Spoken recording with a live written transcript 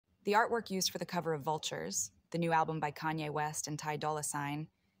The artwork used for the cover of Vultures, the new album by Kanye West and Dolla,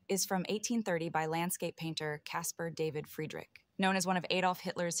 is from 1830 by landscape painter Caspar David Friedrich, known as one of Adolf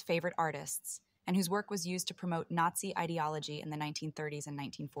Hitler's favorite artists, and whose work was used to promote Nazi ideology in the 1930s and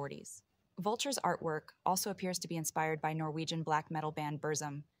 1940s. Vultures' artwork also appears to be inspired by Norwegian black metal band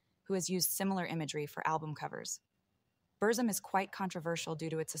Burzum, who has used similar imagery for album covers. Burzum is quite controversial due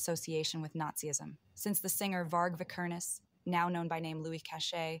to its association with Nazism, since the singer Varg Vikernes, now known by name Louis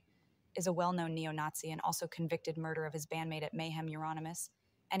Cachet, is a well-known neo-Nazi and also convicted murder of his bandmate at Mayhem Euronymous,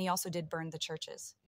 and he also did burn the churches.